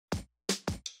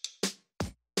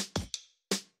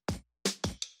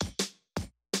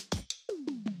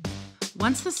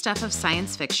Once the stuff of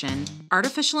science fiction,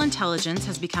 artificial intelligence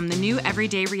has become the new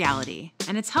everyday reality,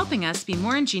 and it's helping us be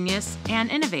more ingenious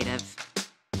and innovative.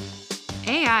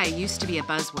 AI used to be a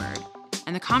buzzword,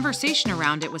 and the conversation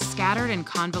around it was scattered and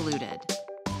convoluted.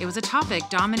 It was a topic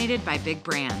dominated by big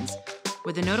brands,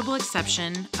 with the notable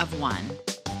exception of one.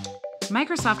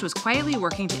 Microsoft was quietly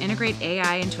working to integrate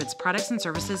AI into its products and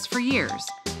services for years,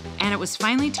 and it was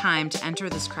finally time to enter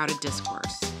this crowded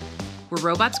discourse. Were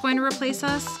robots going to replace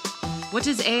us? What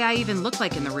does AI even look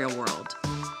like in the real world?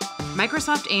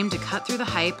 Microsoft aimed to cut through the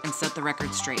hype and set the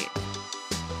record straight.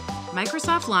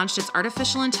 Microsoft launched its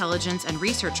Artificial Intelligence and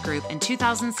Research Group in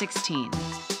 2016,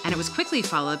 and it was quickly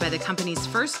followed by the company's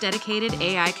first dedicated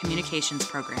AI communications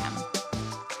program.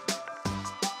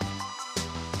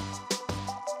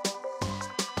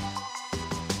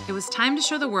 It was time to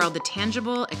show the world the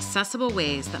tangible, accessible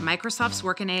ways that Microsoft's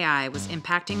work in AI was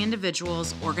impacting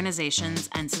individuals, organizations,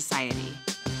 and society.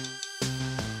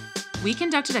 We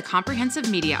conducted a comprehensive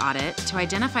media audit to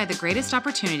identify the greatest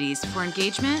opportunities for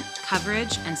engagement,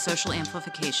 coverage, and social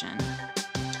amplification.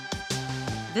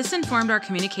 This informed our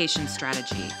communication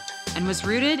strategy and was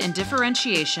rooted in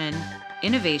differentiation,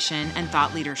 innovation, and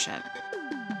thought leadership.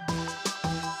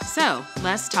 So,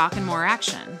 less talk and more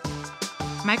action.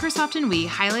 Microsoft and we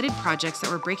highlighted projects that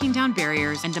were breaking down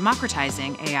barriers and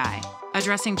democratizing AI,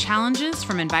 addressing challenges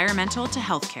from environmental to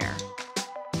healthcare.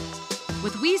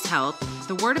 With We's help,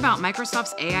 the word about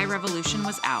Microsoft's AI revolution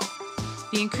was out.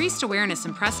 The increased awareness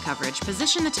and press coverage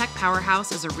positioned the tech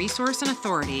powerhouse as a resource and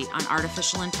authority on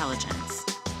artificial intelligence.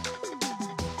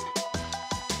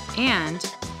 And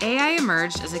AI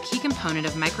emerged as a key component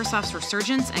of Microsoft's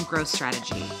resurgence and growth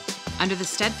strategy, under the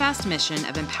steadfast mission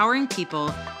of empowering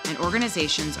people and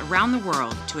organizations around the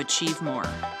world to achieve more.